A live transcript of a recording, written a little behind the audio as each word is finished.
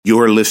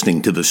You're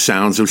listening to the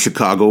Sounds of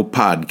Chicago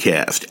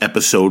podcast,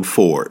 episode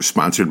 4,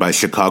 sponsored by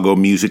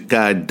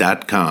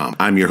ChicagoMusicGuide.com.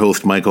 I'm your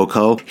host, Mike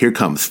O'Cull. Here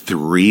comes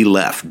Three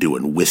Left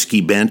doing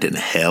Whiskey Bent and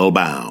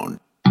Hellbound.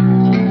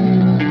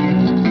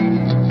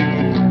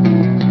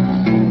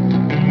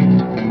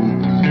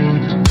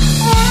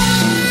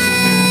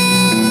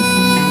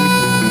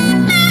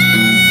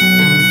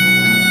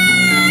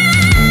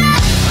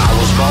 I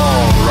was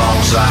born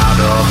wrong side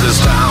of this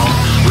town,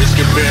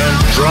 whiskey bent,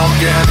 drunk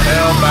and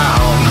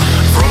hellbound.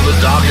 From the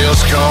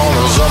darkest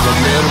corners of the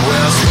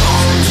Midwest,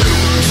 to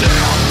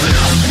tell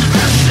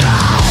this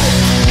now.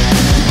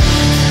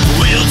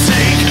 We'll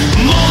take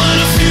more than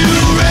a few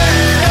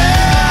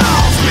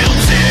rounds. We'll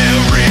tear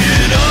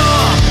it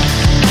up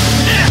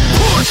and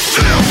push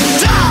them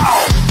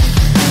down.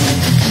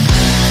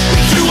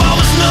 You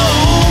always know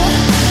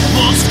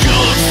what's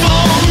good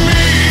for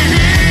me.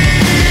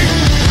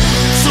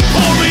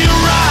 Support me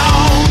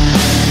around.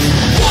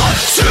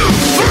 1,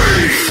 2,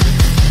 3.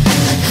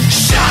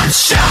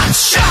 Shots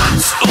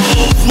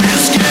of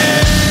whiskey.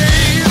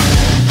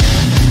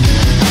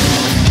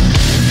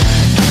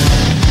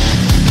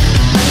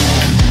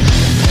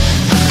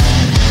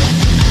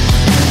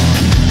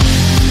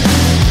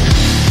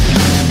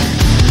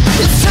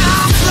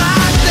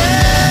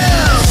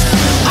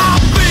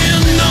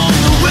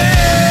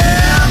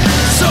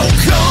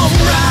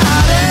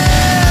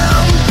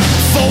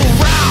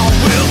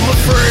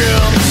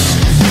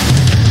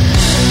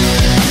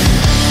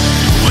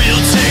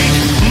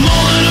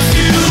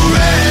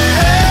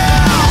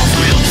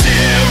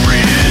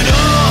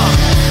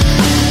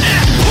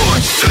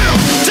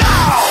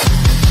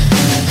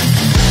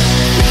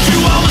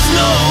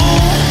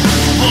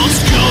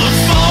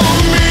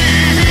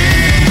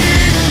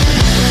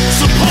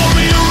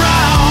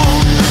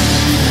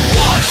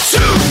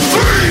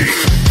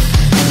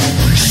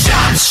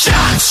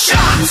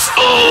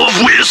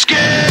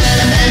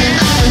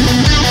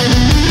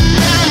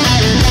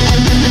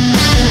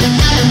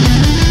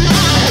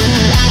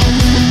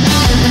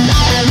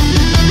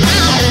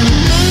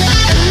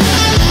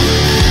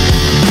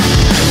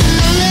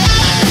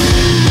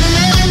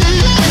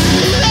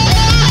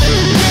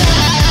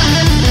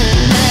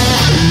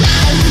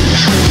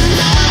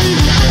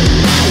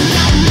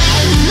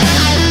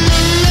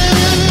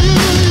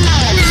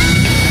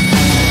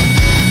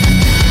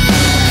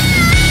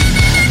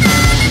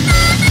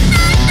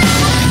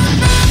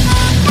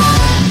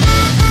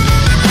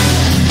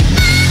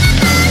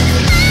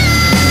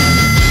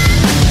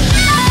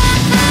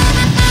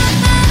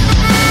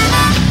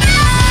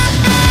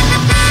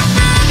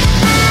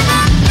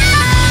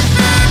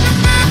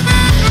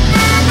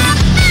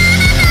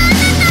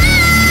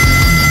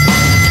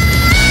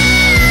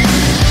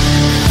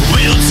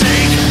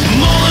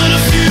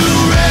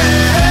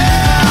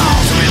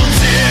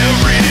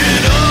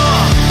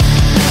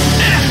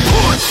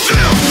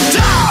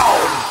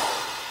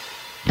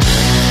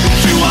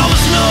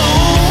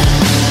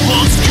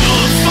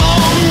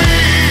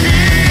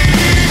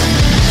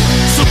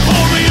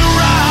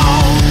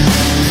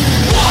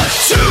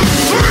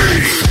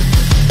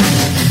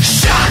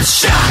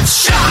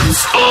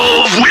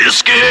 Of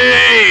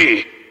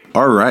whiskey.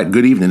 All right,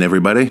 good evening,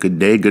 everybody. Good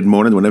day, good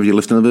morning, whenever you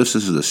listen to this.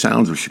 This is the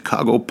Sounds of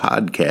Chicago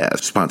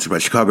podcast, sponsored by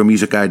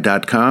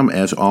ChicagoMusicGuide.com,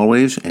 as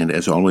always. And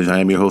as always, I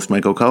am your host,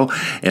 Mike O'Cull.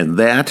 And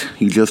that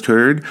you just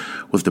heard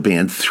was the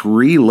band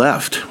Three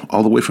Left,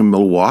 all the way from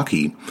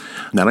Milwaukee.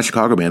 Not a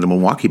Chicago band, a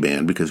Milwaukee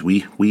band, because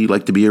we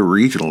like to be a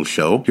regional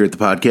show here at the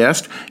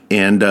podcast.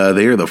 And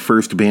they are the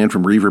first band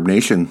from Reverb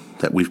Nation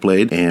that we've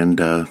played. And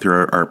there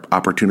are our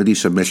opportunity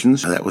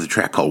submissions. That was a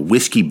track called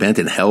Whiskey Bent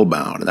and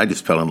Hellbound. And I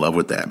just fell in love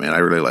with that, man. I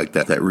really like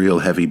that real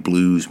heavy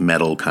blues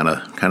metal kind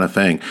of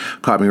thing.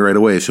 Caught me right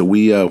away. So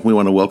we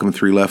want to welcome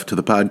Three Left to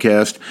the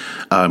podcast.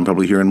 I'm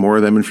probably hearing more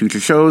of them in future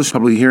shows.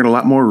 Probably hearing a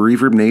lot more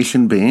Reverb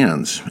Nation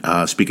bands.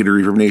 Speaking of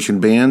Reverb Nation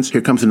bands,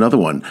 here comes another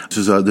one.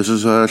 This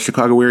is a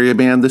Chicago area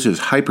band. This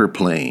is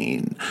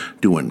Hyperplane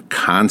doing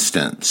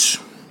Constance.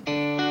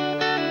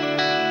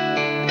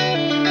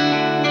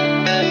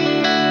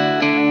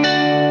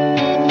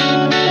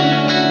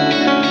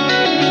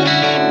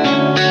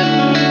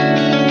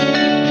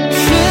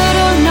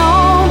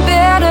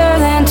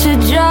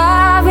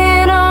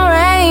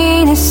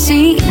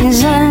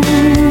 Season. The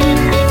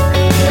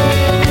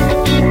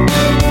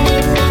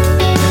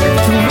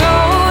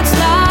road's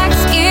like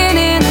skin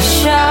in the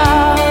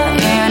shower,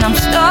 and I'm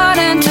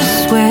starting to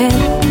sweat.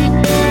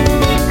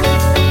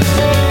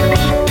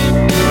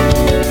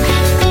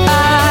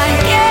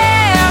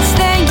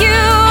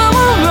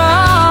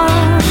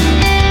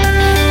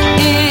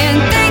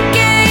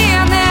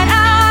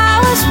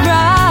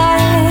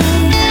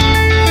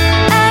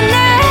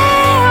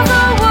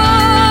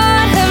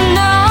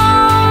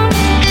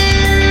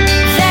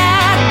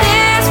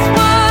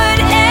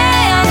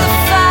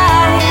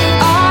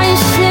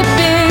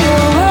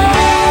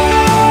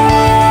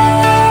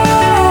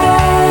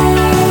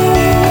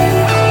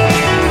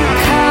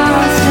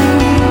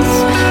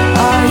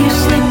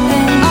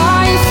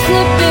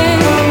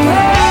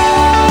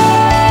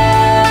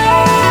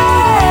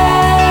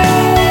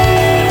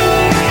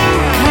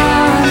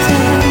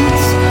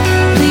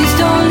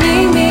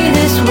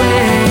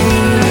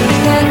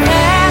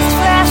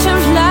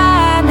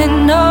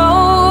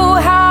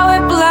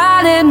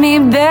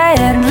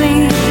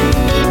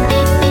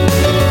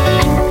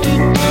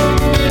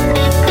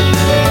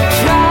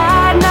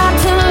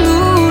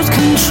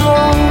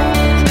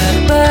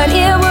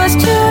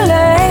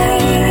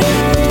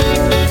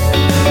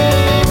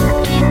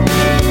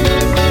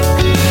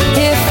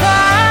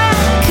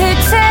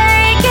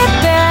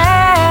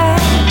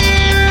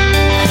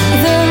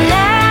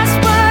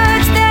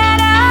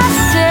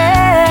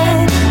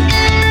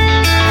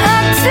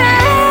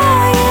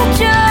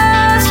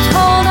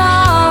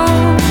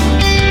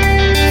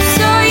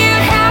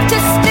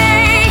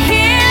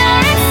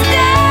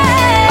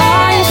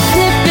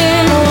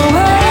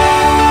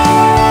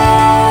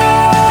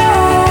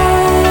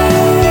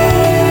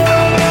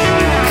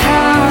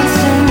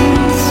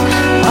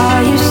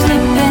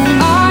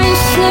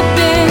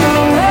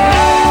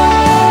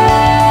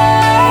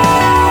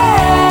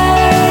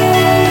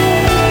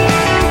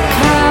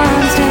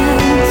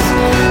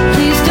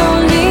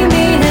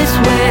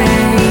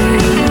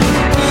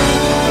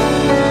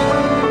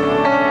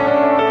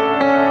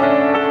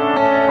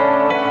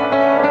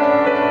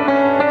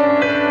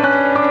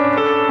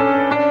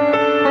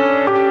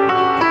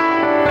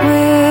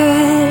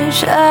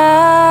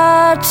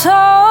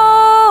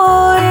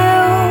 told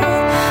you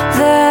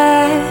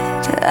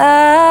that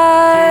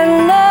I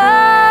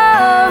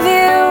love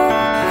you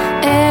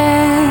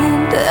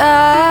and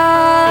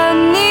I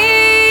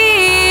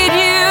need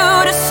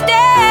you to stay,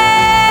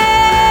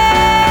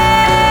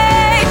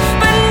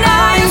 but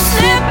now you're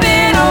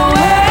slipping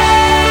away.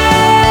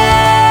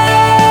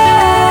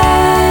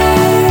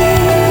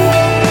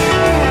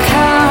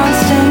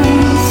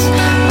 Constance,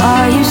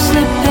 are you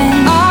slipping?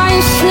 Are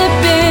you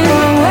slipping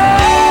away?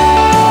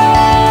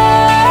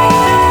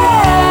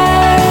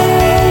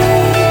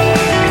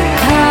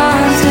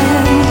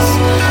 Constance,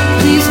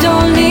 please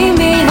don't leave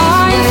me this way.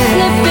 Are you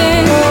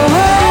slipping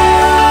away?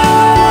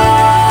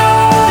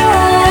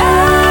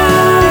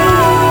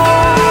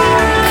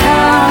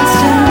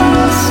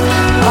 Constance,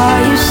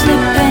 are you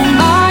slipping?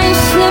 Are you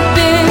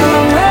slipping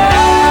away?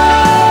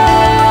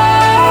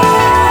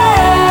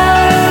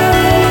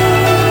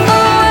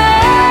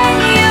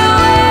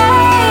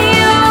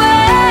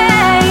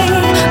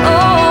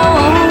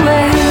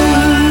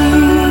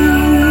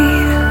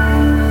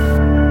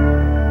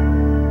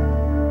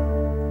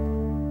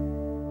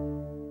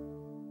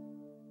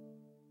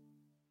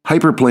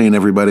 Hyperplane,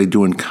 everybody,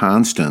 doing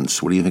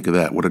Constance. What do you think of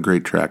that? What a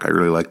great track. I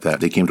really like that.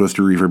 They came to us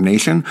through Reverb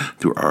Nation,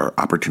 through our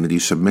opportunity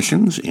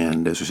submissions.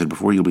 And as I said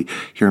before, you'll be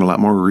hearing a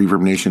lot more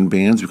Reverb Nation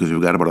bands because we've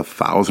got about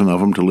 1,000 of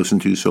them to listen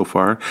to so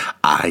far.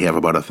 I have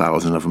about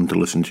 1,000 of them to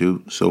listen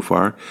to so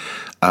far.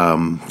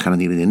 Kind of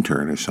need an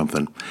intern or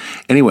something.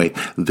 Anyway,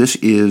 this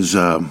is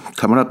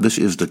coming up. This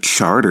is the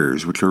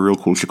Charters, which are a real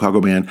cool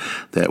Chicago band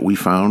that we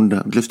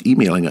found just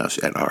emailing us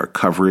at our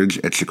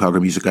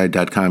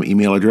coverage@chicagomusicguide.com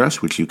email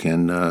address, which you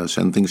can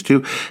send things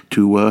to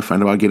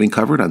find out about getting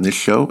covered on this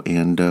show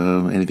and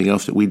anything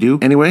else that we do.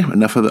 Anyway,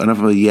 enough of the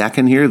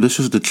yakking here. This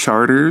is the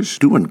Charters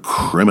doing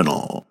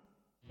Criminal.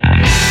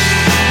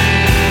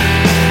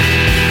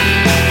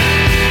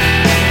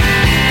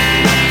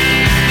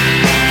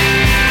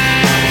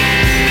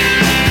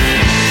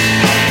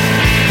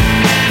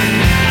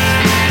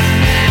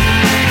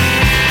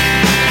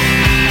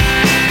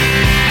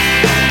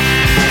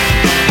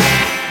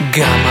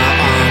 Got my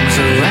arms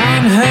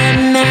around her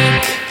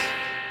neck.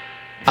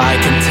 I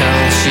can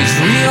tell she's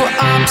real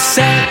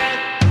upset,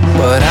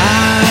 but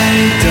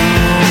I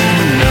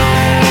don't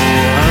know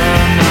her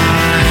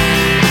mind.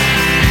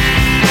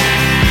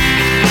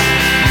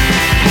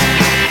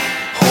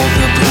 Hold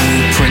the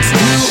blueprints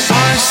to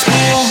our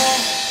school,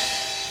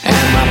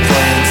 and my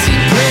plan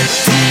seemed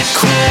pretty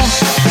cool,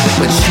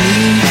 but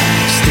she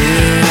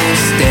still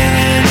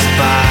stands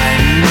by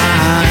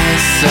my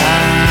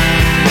side.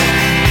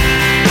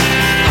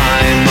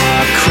 I'm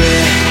a criminal,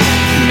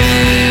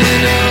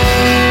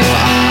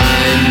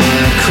 I'm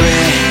a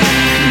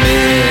criminal,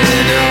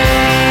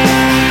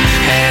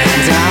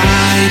 and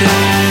I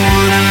don't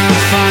wanna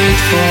fight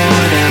for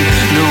them.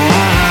 No,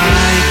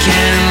 I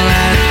can't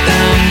let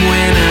them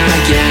win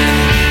again.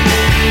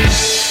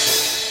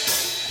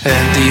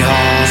 Empty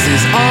halls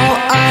is all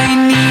I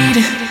need.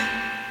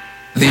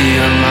 The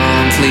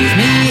alarms leave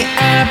me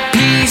at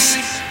peace.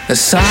 The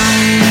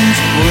signs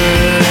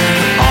were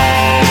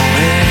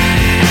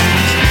always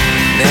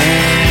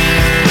there.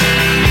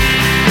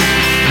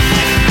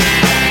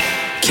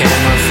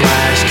 Camera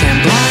flash can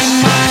blind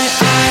my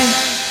eye.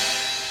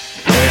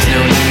 There's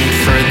no need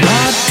for the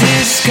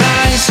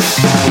disguise.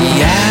 The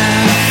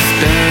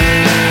aftermath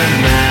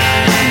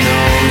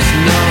knows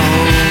no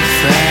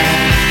fair.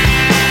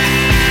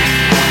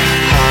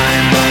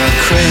 I'm a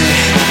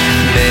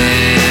criminal,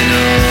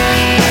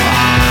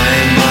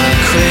 I'm a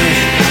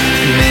criminal,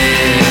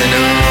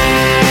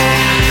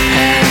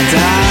 and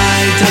I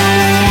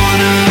don't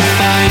wanna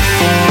fight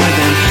for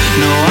them.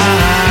 No,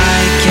 I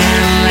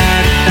can't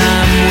let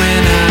them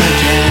win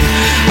again.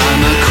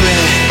 I'm a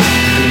criminal,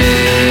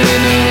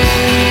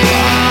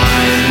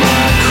 I'm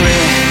a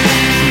criminal,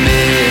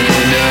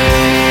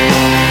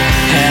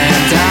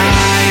 and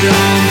I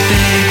don't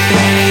think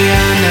they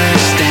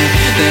understand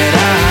that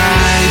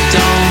I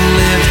don't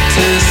live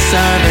to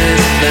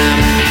service them.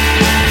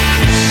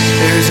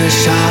 There's a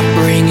shot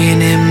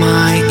ringing in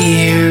my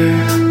ear,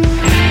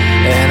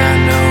 and I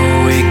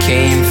know it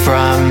came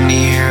from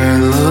near.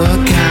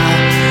 Look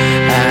out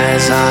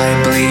as I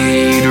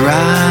bleed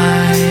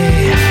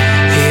right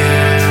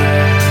here.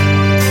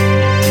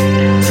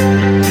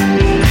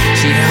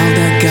 She held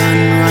a gun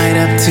right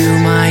up to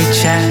my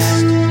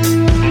chest,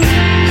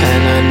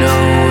 and I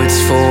know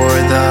it's for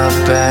the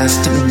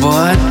best,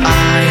 but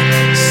I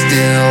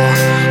still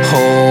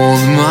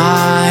hold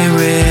my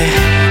regrets.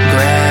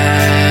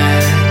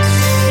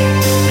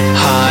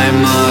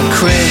 I'm a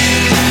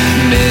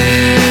criminal,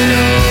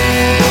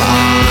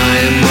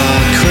 I'm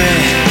a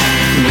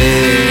criminal,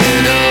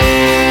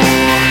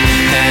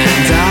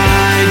 and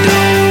I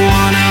don't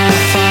wanna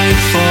fight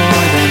for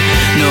them.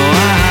 No,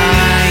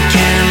 I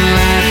can't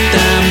let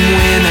them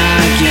win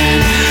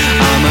again.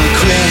 I'm a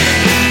criminal,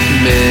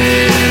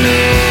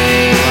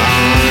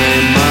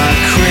 I'm a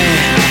criminal,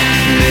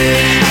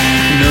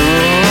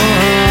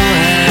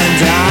 and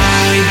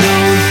I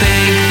don't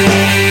think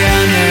they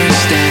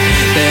understand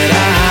that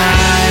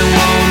I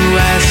won't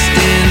rest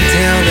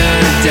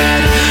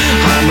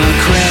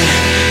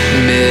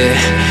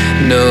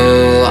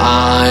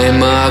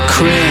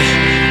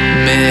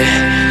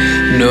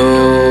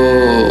No.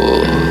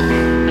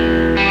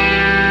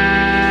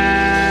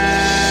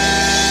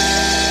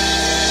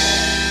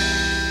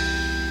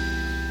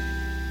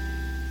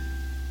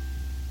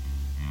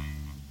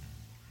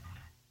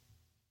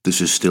 This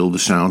is still the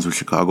Sounds of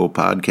Chicago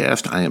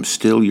podcast. I am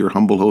still your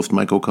humble host,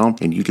 Mike O'Cull,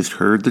 and you just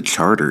heard the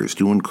Charters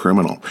doing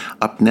Criminal.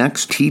 Up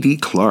next, T.D.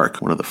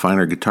 Clark, one of the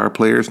finer guitar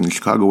players in the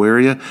Chicago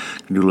area.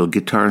 Can do a little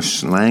guitar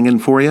slanging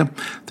for you.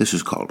 This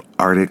is called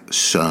Arctic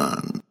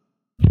Sun.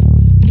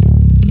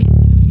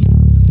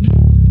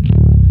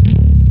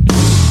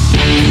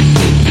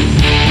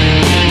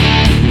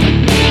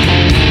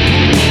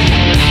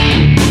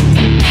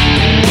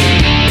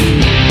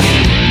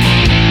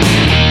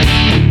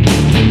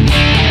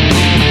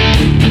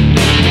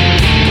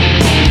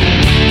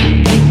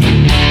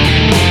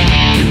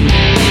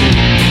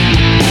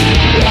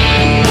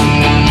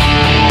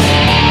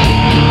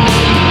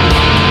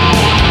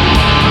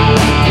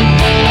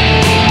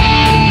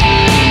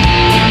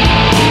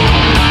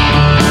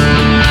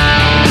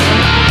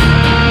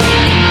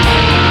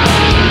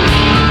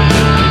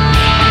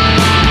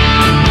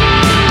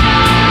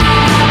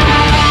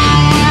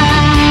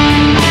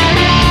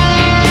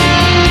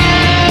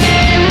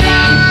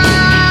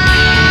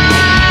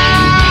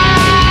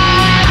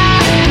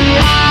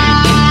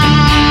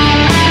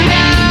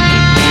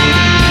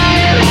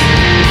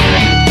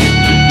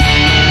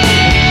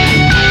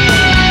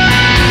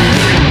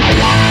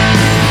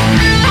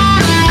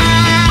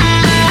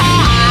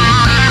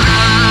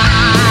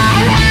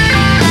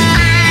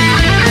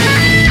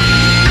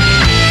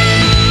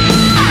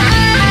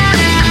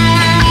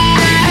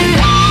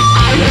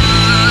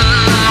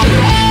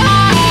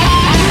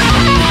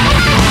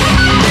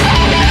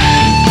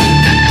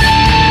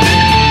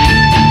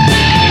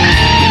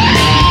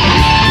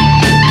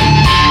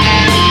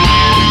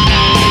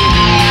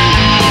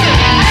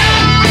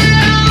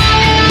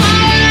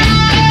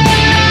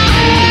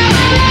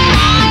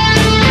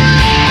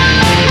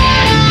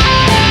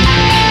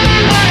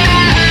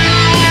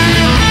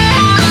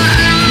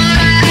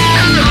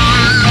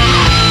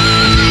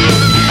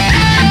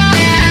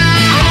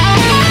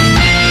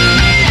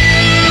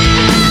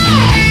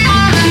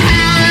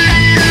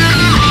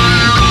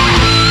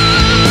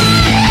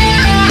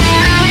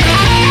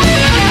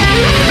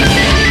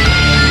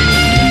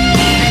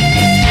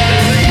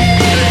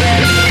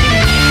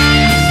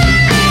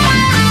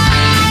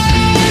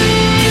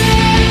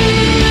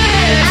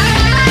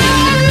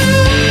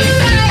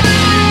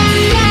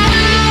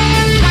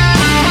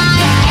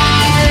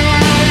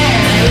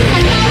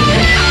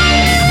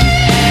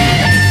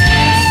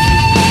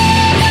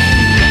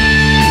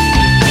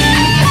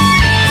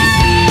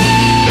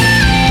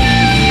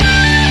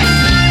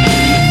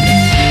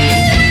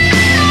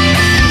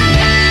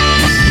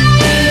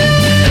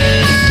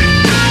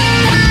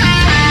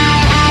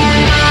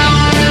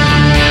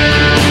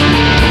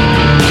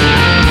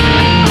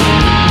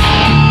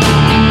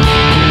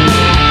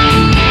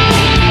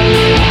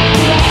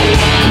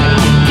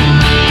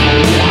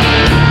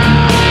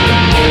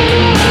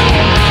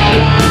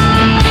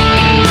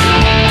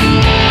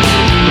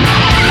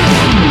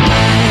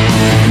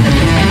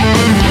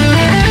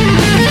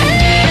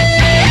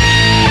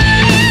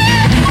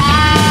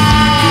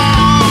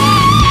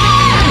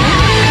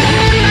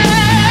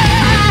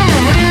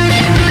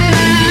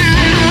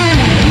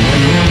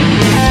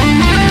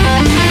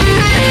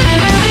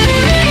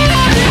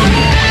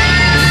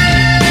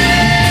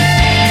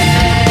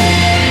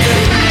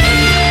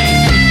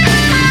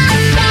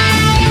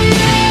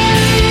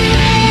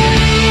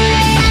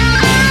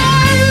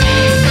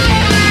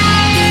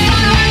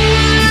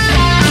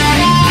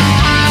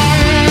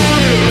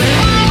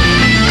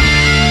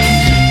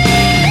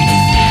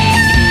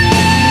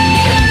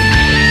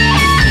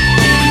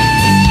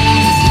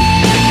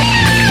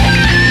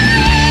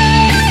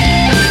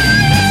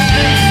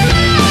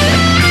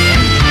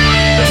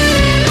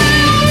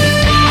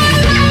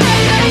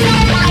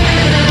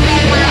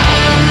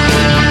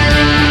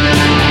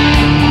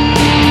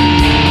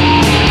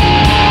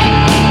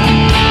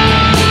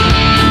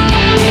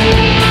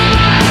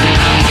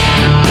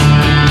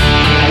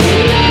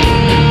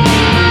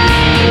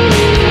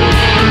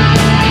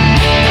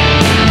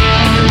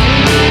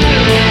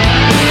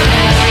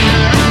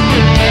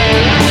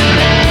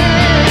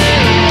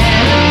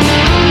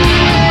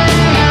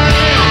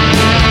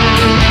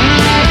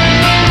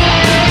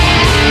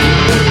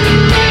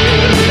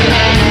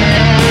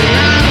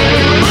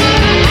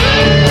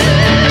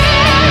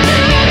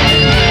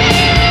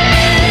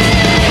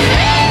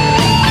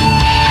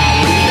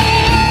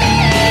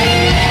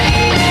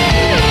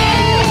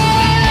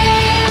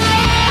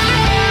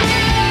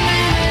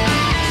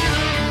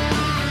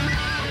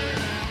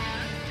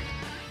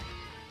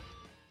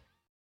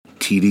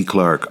 T.D.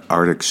 Clark,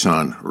 Arctic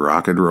Sun,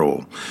 rock and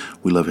roll.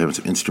 We love having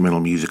some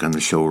instrumental music on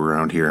the show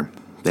around here.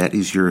 That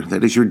is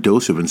your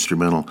dose of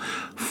instrumental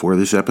for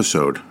this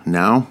episode.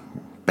 Now,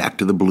 back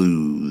to the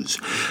blues.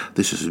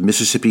 This is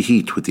Mississippi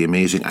Heat with the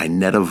amazing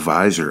Inetta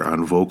Visor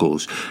on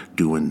vocals,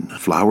 doing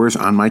Flowers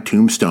on My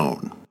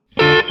Tombstone.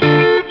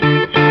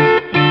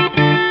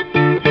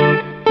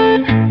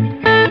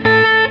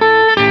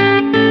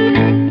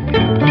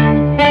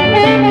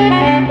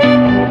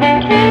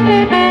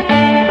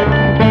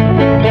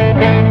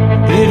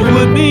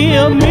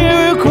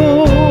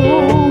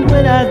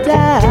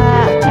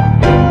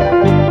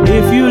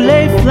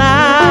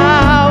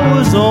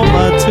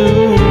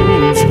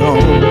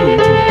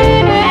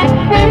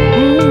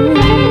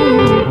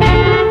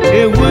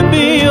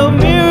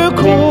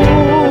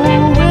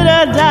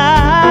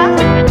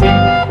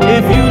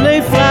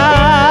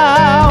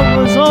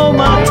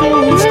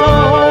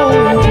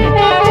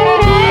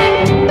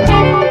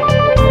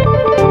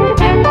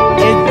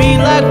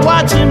 like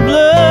watching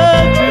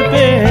blood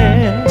dripping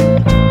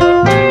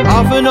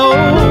off an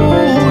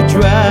old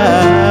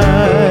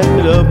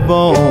dried up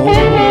bone.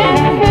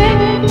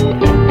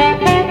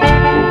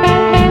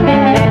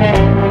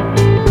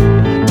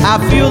 I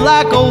feel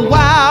like a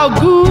wild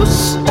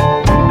goose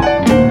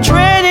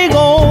treading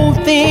on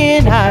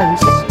thin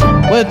ice,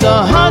 with the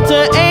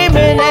hunter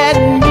aiming at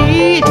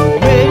me,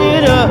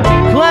 ready to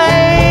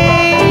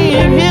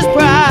claim his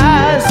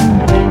prize.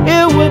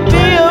 It would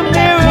be a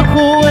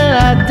miracle when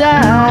I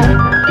die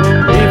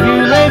if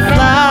you lay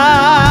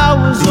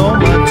flowers on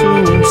my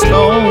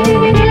tombstone.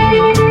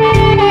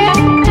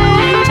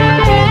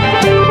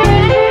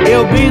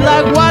 It'll be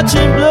like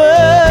watching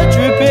blood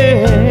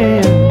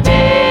dripping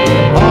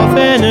off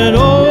an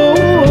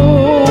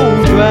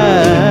old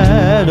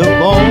dried up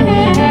bone.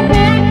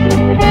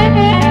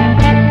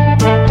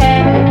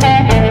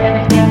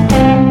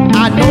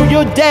 I know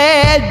your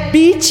dad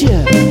beat you,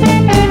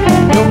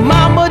 your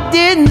mama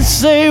didn't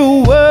say a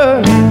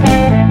word,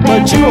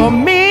 but you're a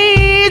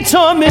mean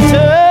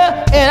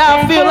tormentor, and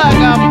I feel like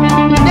I'm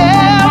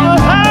never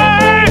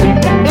hurt.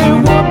 It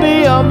would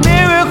be a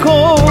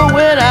miracle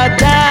when I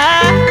die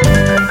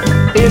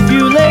if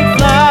you lay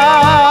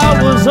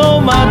flowers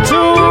on my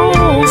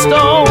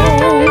tombstone.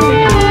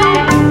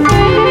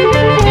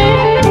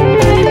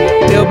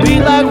 It'll be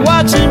like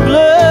watching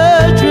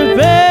blood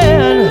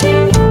dripping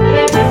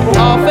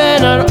off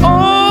an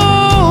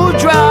old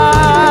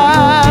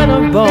dried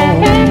up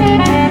bone.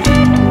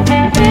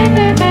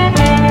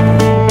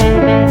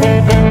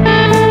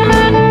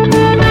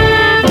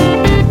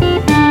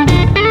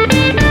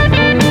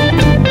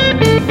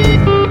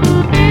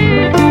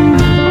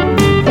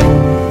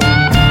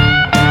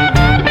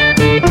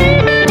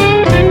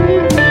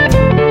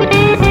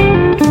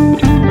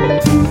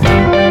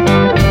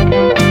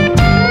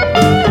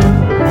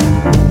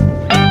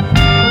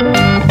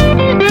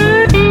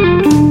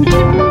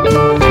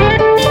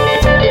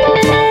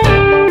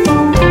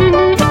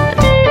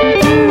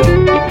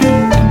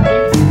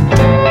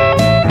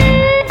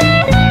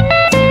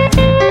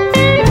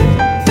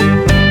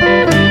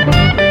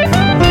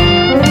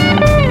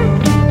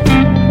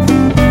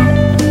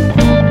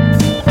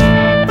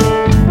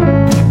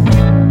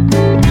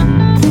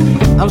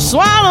 I'm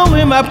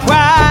swallowing my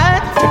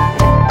pride.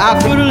 I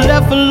could have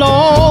left a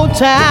long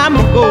time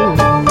ago,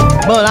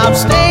 but I'm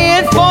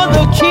staying for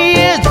the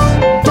kids.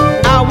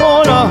 I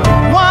wanna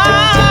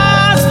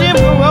watch them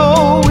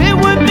grow. It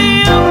would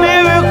be a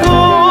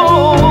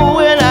miracle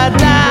when I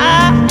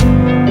die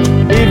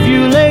if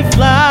you lay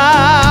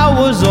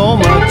flowers on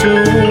my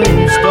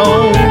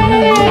tombstone.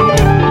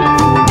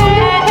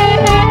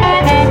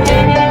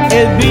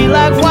 It'd be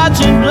like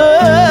watching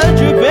blood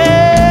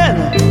dripping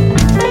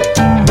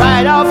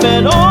right off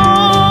an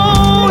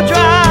old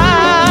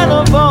dried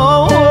up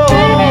bone.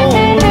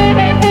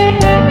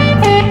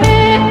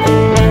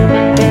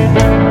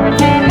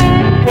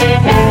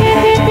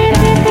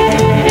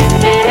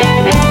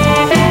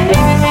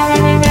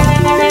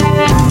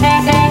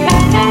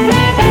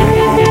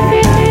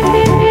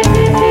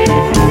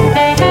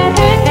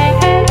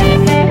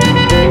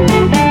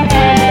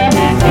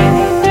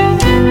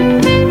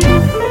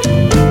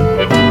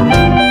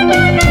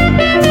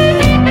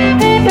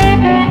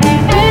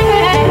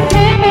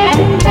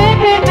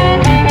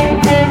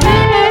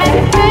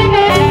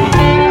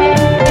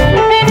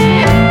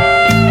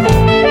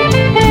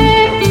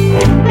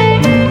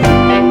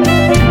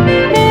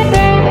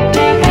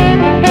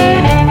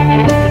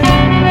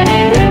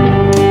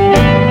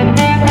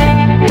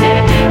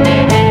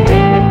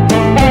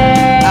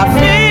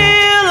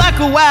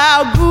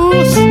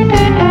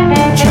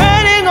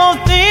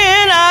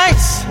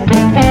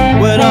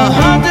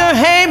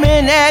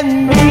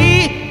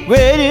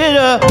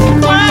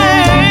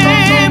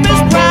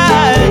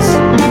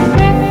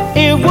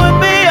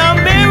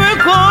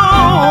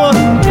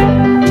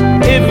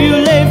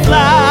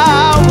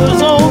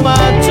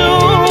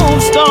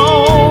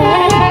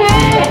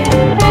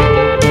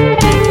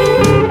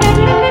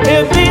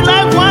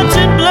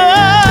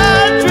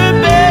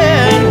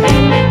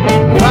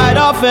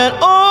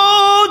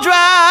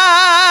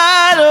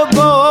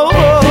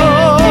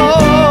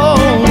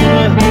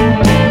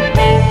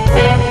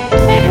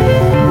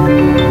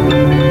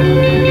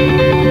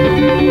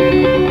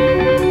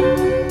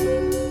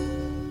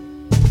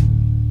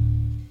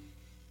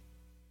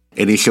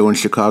 Any show in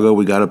Chicago,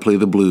 we got to play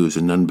the blues,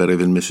 and none better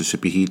than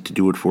Mississippi Heat to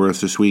do it for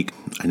us this week.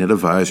 Inetta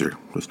Visor,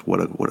 just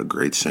what a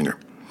great singer.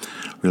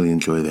 Really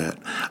enjoy that.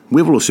 We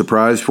have a little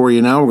surprise for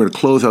you now. We're going to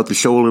close out the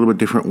show a little bit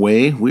different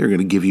way. We are going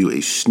to give you a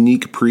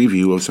sneak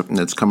preview of something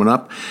that's coming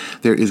up.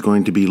 There is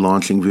going to be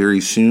launching very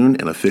soon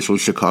an official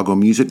Chicago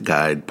Music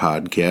Guide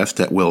podcast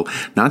that will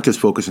not just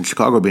focus on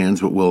Chicago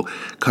bands, but will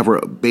cover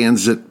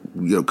bands that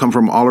come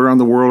from all around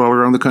the world, all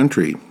around the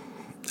country.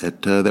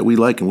 That we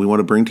like and we want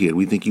to bring to you.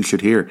 We think you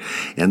should hear.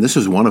 And this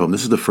is one of them.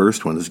 This is the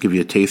first one. This will give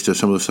you a taste of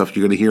some of the stuff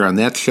you're going to hear on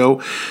that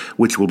show,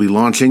 which will be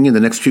launching in the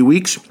next few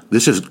weeks.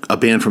 This is a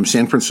band from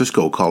San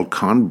Francisco called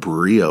Con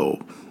Brio.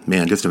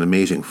 Man, just an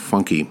amazing,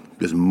 funky,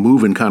 just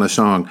moving kind of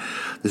song.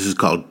 This is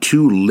called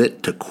Too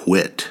Lit to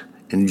Quit.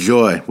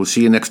 Enjoy. We'll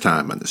see you next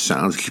time on the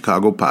Sounds of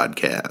Chicago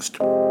podcast.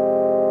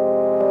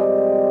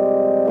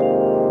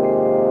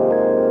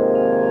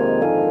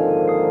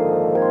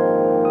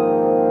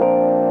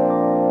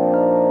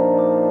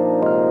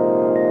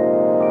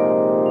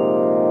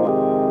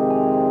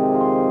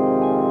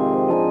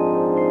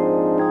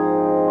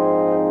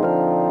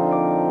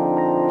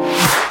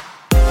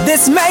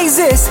 This maze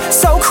is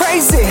so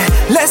crazy.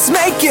 Let's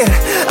make it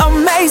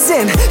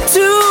amazing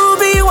to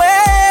be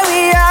where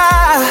we are.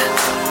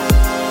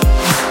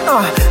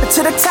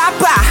 To the top,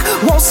 I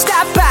won't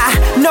stop. I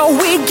know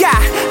we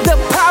got the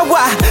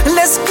power.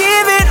 Let's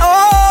give it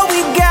all we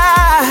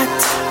got.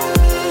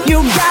 You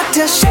got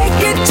to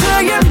shake it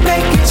till you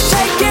make it.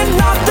 Shaking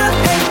off the